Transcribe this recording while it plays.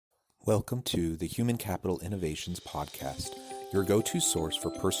Welcome to the Human Capital Innovations Podcast, your go-to source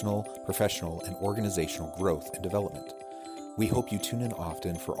for personal, professional, and organizational growth and development. We hope you tune in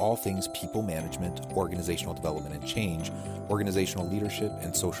often for all things people management, organizational development and change, organizational leadership,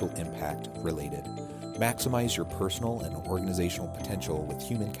 and social impact related. Maximize your personal and organizational potential with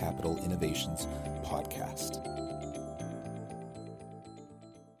Human Capital Innovations Podcast.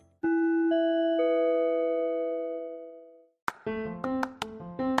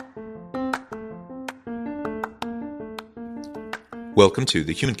 Welcome to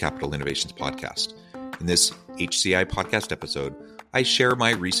the Human Capital Innovations Podcast. In this HCI podcast episode, I share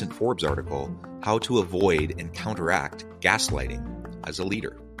my recent Forbes article, How to Avoid and Counteract Gaslighting as a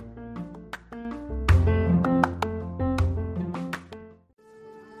Leader.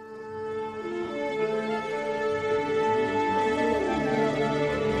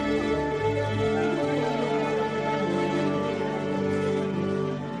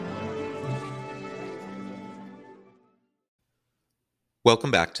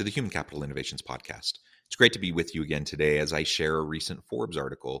 Welcome back to the Human Capital Innovations Podcast. It's great to be with you again today as I share a recent Forbes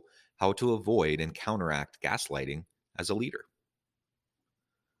article, How to Avoid and Counteract Gaslighting as a Leader.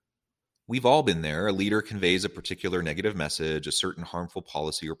 We've all been there. A leader conveys a particular negative message, a certain harmful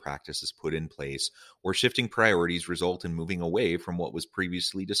policy or practice is put in place, or shifting priorities result in moving away from what was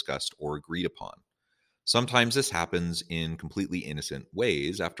previously discussed or agreed upon. Sometimes this happens in completely innocent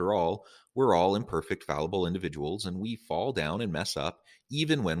ways. After all, we're all imperfect, fallible individuals, and we fall down and mess up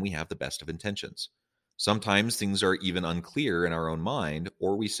even when we have the best of intentions. Sometimes things are even unclear in our own mind,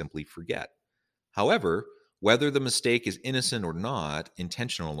 or we simply forget. However, whether the mistake is innocent or not,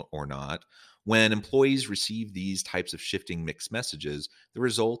 intentional or not, when employees receive these types of shifting mixed messages, the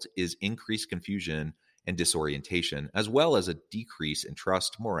result is increased confusion and disorientation, as well as a decrease in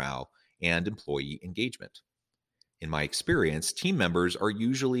trust, morale, and employee engagement. In my experience, team members are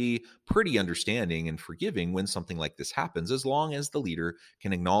usually pretty understanding and forgiving when something like this happens, as long as the leader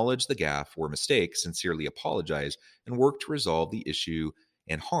can acknowledge the gaffe or mistake, sincerely apologize, and work to resolve the issue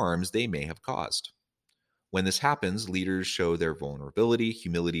and harms they may have caused. When this happens, leaders show their vulnerability,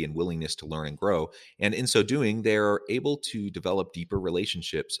 humility, and willingness to learn and grow, and in so doing, they are able to develop deeper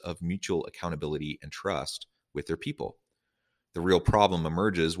relationships of mutual accountability and trust with their people. The real problem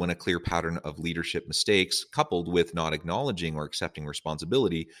emerges when a clear pattern of leadership mistakes, coupled with not acknowledging or accepting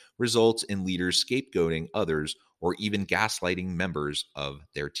responsibility, results in leaders scapegoating others or even gaslighting members of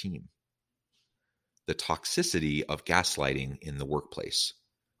their team. The toxicity of gaslighting in the workplace.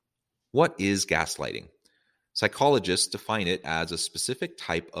 What is gaslighting? Psychologists define it as a specific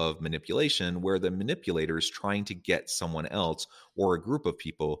type of manipulation where the manipulator is trying to get someone else or a group of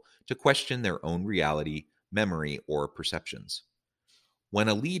people to question their own reality, memory, or perceptions. When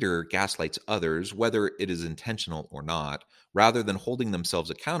a leader gaslights others, whether it is intentional or not, rather than holding themselves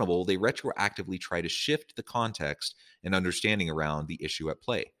accountable, they retroactively try to shift the context and understanding around the issue at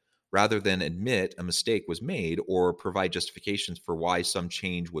play. Rather than admit a mistake was made or provide justifications for why some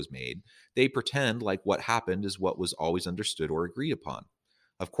change was made, they pretend like what happened is what was always understood or agreed upon.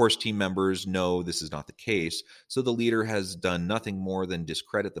 Of course, team members know this is not the case, so the leader has done nothing more than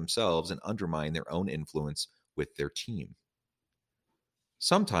discredit themselves and undermine their own influence with their team.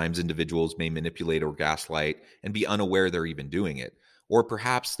 Sometimes individuals may manipulate or gaslight and be unaware they're even doing it, or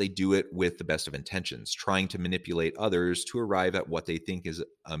perhaps they do it with the best of intentions, trying to manipulate others to arrive at what they think is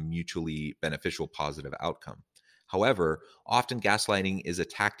a mutually beneficial positive outcome. However, often gaslighting is a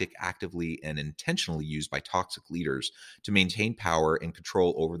tactic actively and intentionally used by toxic leaders to maintain power and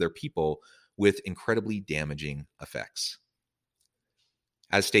control over their people with incredibly damaging effects.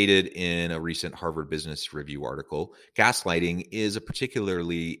 As stated in a recent Harvard Business Review article, gaslighting is a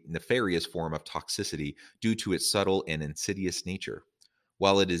particularly nefarious form of toxicity due to its subtle and insidious nature.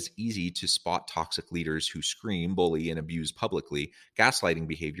 While it is easy to spot toxic leaders who scream, bully, and abuse publicly, gaslighting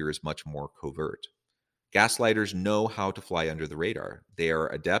behavior is much more covert. Gaslighters know how to fly under the radar. They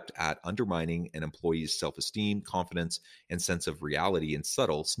are adept at undermining an employee's self-esteem, confidence, and sense of reality in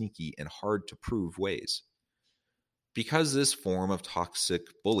subtle, sneaky, and hard-to-prove ways. Because this form of toxic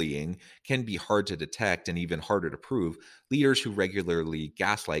bullying can be hard to detect and even harder to prove, leaders who regularly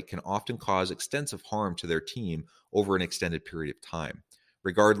gaslight can often cause extensive harm to their team over an extended period of time.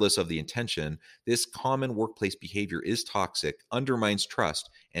 Regardless of the intention, this common workplace behavior is toxic, undermines trust,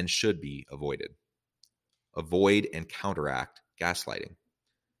 and should be avoided. Avoid and counteract gaslighting.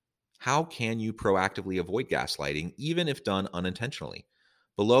 How can you proactively avoid gaslighting, even if done unintentionally?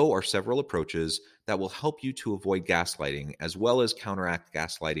 Below are several approaches that will help you to avoid gaslighting as well as counteract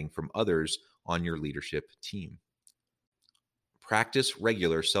gaslighting from others on your leadership team. Practice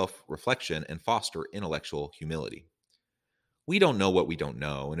regular self-reflection and foster intellectual humility. We don't know what we don't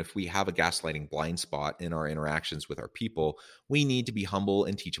know, and if we have a gaslighting blind spot in our interactions with our people, we need to be humble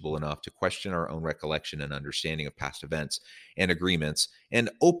and teachable enough to question our own recollection and understanding of past events and agreements and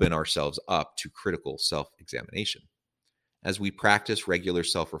open ourselves up to critical self examination. As we practice regular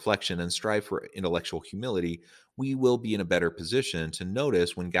self reflection and strive for intellectual humility, we will be in a better position to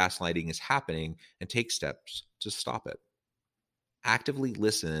notice when gaslighting is happening and take steps to stop it. Actively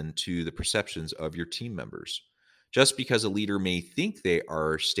listen to the perceptions of your team members. Just because a leader may think they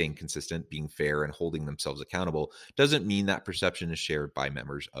are staying consistent, being fair, and holding themselves accountable, doesn't mean that perception is shared by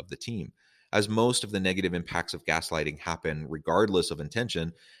members of the team. As most of the negative impacts of gaslighting happen regardless of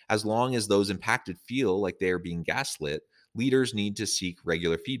intention, as long as those impacted feel like they are being gaslit, leaders need to seek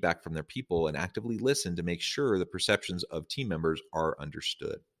regular feedback from their people and actively listen to make sure the perceptions of team members are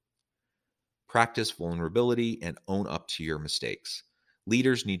understood. Practice vulnerability and own up to your mistakes.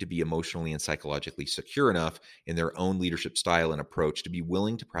 Leaders need to be emotionally and psychologically secure enough in their own leadership style and approach to be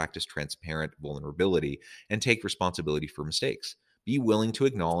willing to practice transparent vulnerability and take responsibility for mistakes. Be willing to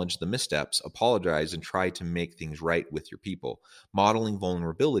acknowledge the missteps, apologize, and try to make things right with your people. Modeling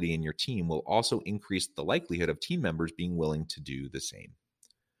vulnerability in your team will also increase the likelihood of team members being willing to do the same.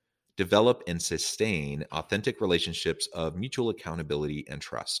 Develop and sustain authentic relationships of mutual accountability and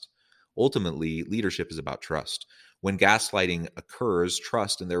trust. Ultimately, leadership is about trust. When gaslighting occurs,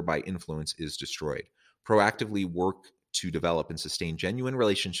 trust and thereby influence is destroyed. Proactively work to develop and sustain genuine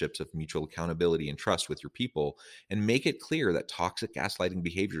relationships of mutual accountability and trust with your people, and make it clear that toxic gaslighting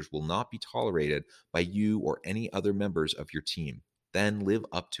behaviors will not be tolerated by you or any other members of your team. Then live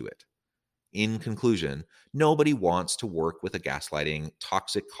up to it. In conclusion, nobody wants to work with a gaslighting,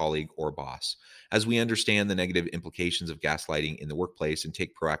 toxic colleague or boss. As we understand the negative implications of gaslighting in the workplace and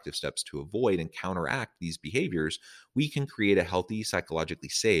take proactive steps to avoid and counteract these behaviors, we can create a healthy, psychologically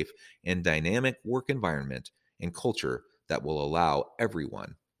safe, and dynamic work environment and culture that will allow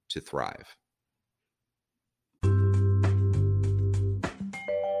everyone to thrive.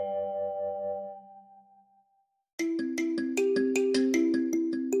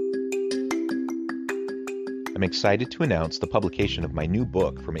 I'm excited to announce the publication of my new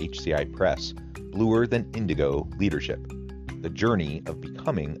book from HCI Press, Bluer Than Indigo Leadership: The Journey of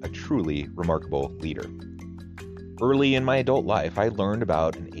Becoming a Truly Remarkable Leader. Early in my adult life, I learned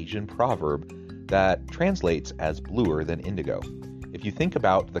about an Asian proverb that translates as bluer than indigo. If you think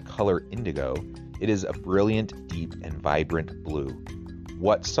about the color indigo, it is a brilliant, deep, and vibrant blue,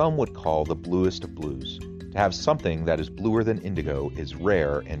 what some would call the bluest of blues. To have something that is bluer than indigo is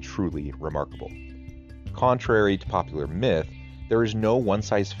rare and truly remarkable. Contrary to popular myth, there is no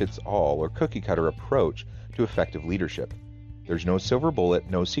one-size-fits-all or cookie-cutter approach to effective leadership. There's no silver bullet,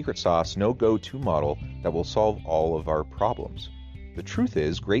 no secret sauce, no go-to model that will solve all of our problems. The truth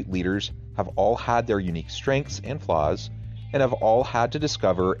is, great leaders have all had their unique strengths and flaws, and have all had to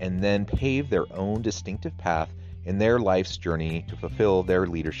discover and then pave their own distinctive path in their life's journey to fulfill their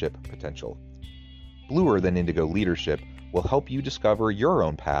leadership potential. Bluer Than Indigo Leadership will help you discover your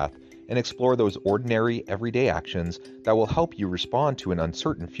own path and explore those ordinary, everyday actions that will help you respond to an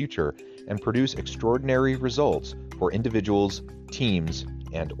uncertain future and produce extraordinary results for individuals, teams,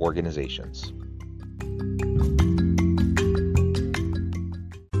 and organizations.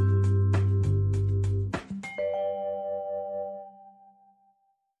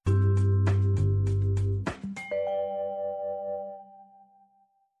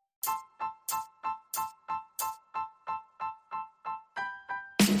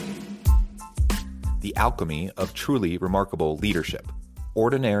 The Alchemy of Truly Remarkable Leadership: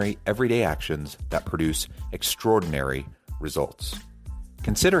 Ordinary, everyday actions that produce extraordinary results.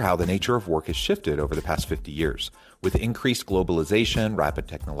 Consider how the nature of work has shifted over the past 50 years. With increased globalization, rapid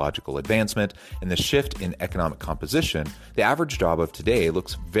technological advancement, and the shift in economic composition, the average job of today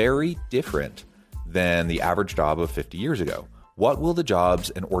looks very different than the average job of 50 years ago. What will the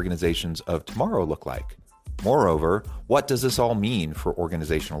jobs and organizations of tomorrow look like? Moreover, what does this all mean for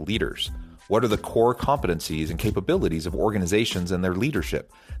organizational leaders? What are the core competencies and capabilities of organizations and their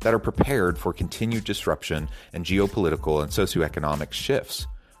leadership that are prepared for continued disruption and geopolitical and socioeconomic shifts?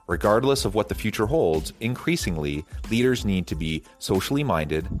 Regardless of what the future holds, increasingly, leaders need to be socially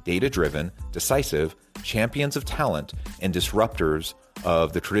minded, data-driven, decisive, champions of talent, and disruptors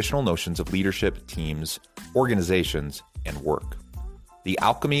of the traditional notions of leadership, teams, organizations, and work. The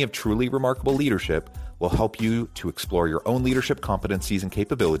Alchemy of Truly Remarkable Leadership will help you to explore your own leadership competencies and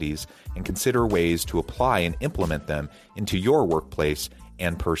capabilities and consider ways to apply and implement them into your workplace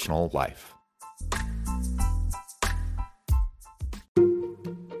and personal life.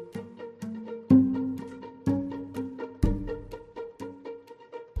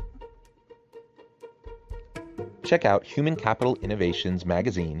 check out Human Capital Innovations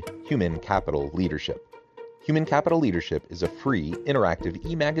magazine, Human Capital Leadership. Human Capital Leadership is a free, interactive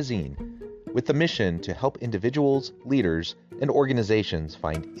e-magazine with the mission to help individuals, leaders, and organizations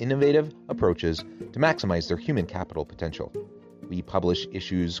find innovative approaches to maximize their human capital potential. We publish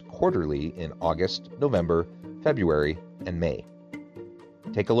issues quarterly in August, November, February, and May.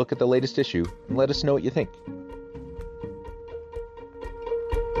 Take a look at the latest issue and let us know what you think.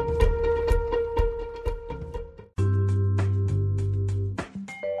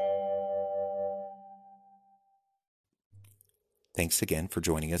 Thanks again for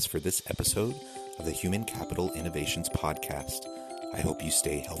joining us for this episode of the Human Capital Innovations Podcast. I hope you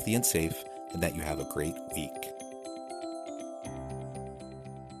stay healthy and safe and that you have a great week.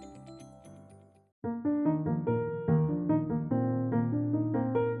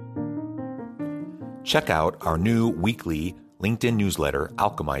 Check out our new weekly LinkedIn newsletter,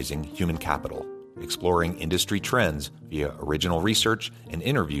 Alchemizing Human Capital, exploring industry trends via original research and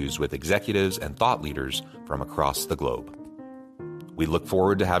interviews with executives and thought leaders from across the globe. We look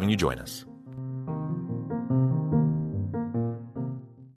forward to having you join us.